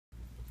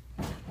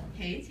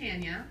Hey,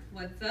 Tanya,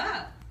 what's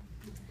up?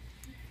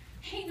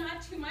 Hey,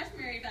 not too much,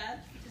 Mary Beth.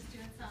 Just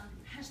doing some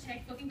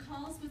hashtag booking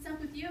calls. What's up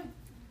with you?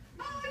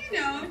 Oh, you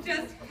know,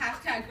 just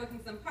hashtag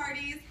booking some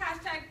parties,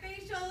 hashtag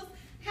facials,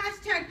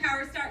 hashtag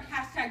power start,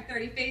 hashtag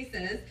 30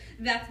 faces.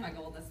 That's my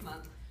goal this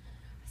month.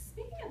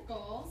 Speaking of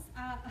goals,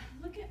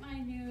 look at my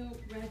new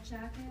red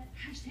jacket.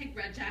 Hashtag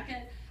red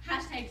jacket.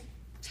 Hashtag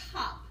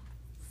top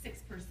 6%.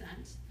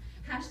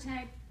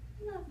 Hashtag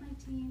love my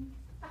team.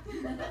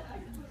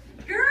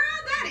 Girl,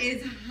 that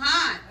is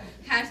hot.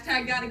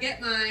 Hashtag gotta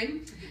get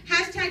mine.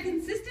 Hashtag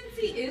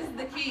consistency is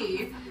the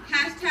key.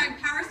 Hashtag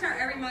power start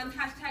every month.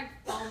 Hashtag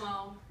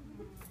FOMO.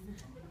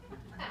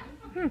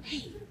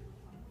 Hey,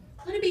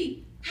 want to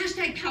be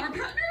hashtag power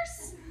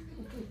partners?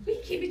 We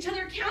can keep each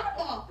other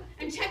accountable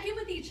and check in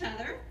with each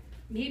other.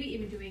 Maybe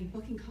even doing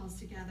booking calls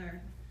together.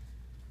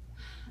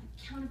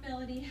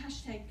 Accountability,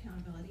 hashtag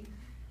accountability.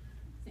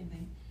 Same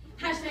thing.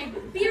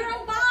 Hashtag be your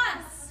own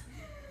boss.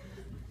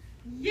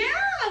 Yeah,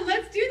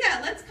 let's do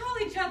that. Let's call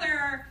each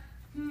other,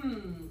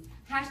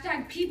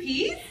 hashtag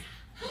PPs?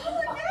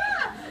 Oh,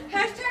 yeah.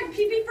 Hashtag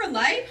PP for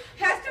life.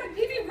 Hashtag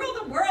PP rule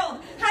the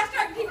world.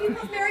 Hashtag PP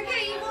plus Mary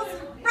Kay equals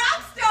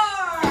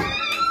rockstar.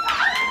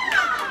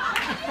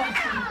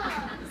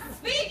 Yeah.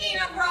 Speaking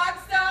of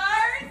rock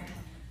stars,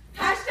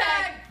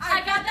 hashtag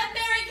I got that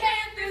Mary Kay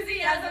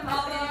enthusiasm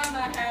all over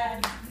my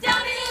head.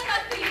 Down in my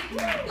feet,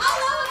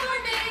 all over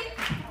me.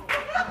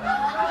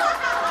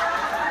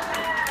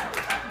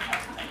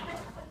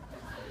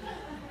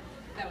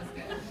 That was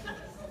good.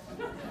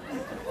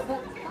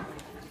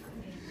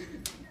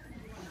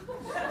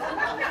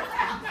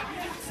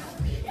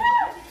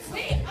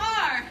 We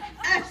are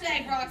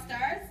hashtag rock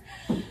stars.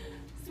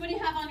 So what do you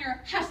have on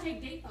your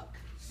hashtag date book?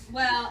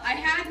 Well, I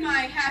had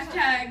my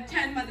hashtag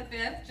 10 by the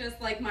 5th,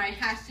 just like my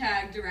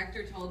hashtag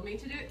director told me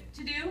to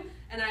do,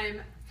 and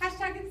I'm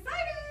hashtag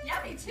excited.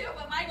 Yeah, me too,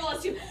 but my goal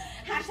is to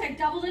hashtag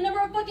double the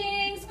number of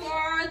bookings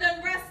for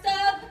the rest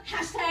of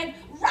hashtag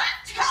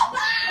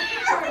Rocktober!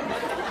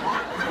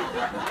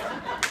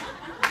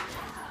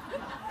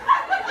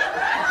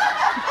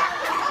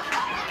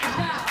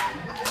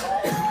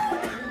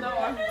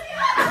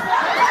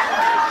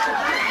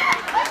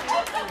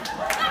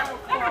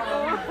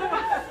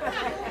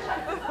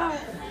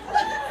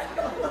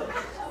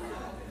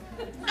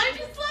 I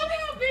just love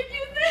how big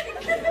you think.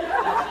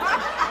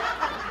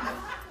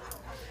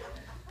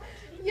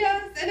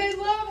 Yes, and I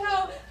love how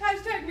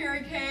hashtag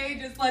Mary Kay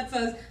just lets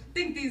us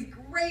think these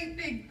great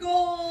big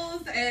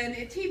goals, and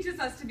it teaches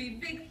us to be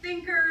big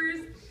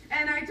thinkers.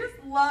 And I just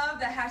love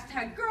the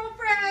hashtag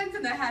girlfriends,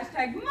 and the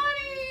hashtag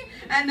money,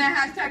 and the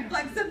hashtag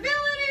flexibility,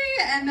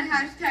 and the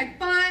hashtag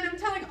fun. I'm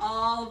telling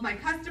all of my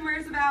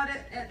customers about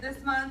it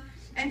this month,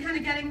 and kind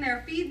of getting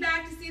their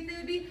feedback to see if they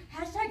would be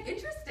hashtag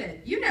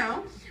interested,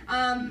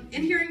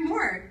 in hearing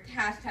more.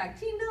 Hashtag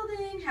team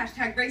building,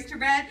 hashtag race to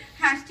red,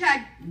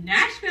 hashtag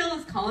Nashville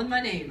is calling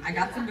my name. I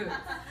got some boots.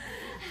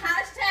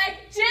 Hashtag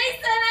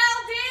Jason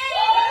LD!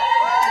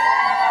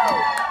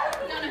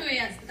 Don't know who he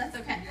is, but that's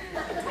okay.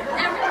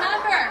 And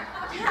remember,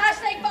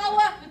 hashtag follow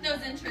up with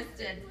those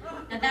interested.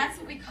 Now that's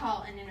what we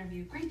call an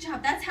interview. Great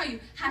job. That's how you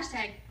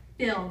hashtag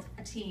build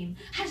a team.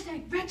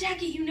 Hashtag red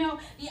jacket,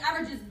 the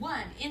average is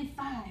 1 in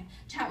 5.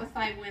 Chat with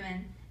 5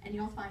 women, and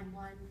you'll find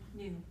 1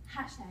 new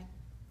hashtag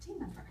team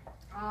member.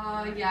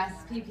 Oh yes,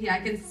 PP, I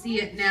can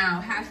see it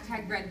now.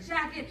 Hashtag red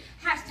jacket,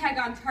 hashtag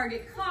on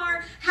target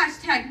car,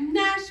 hashtag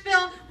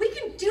Nashville. We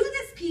can do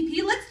this,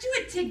 PP. Let's do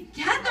it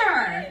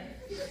together.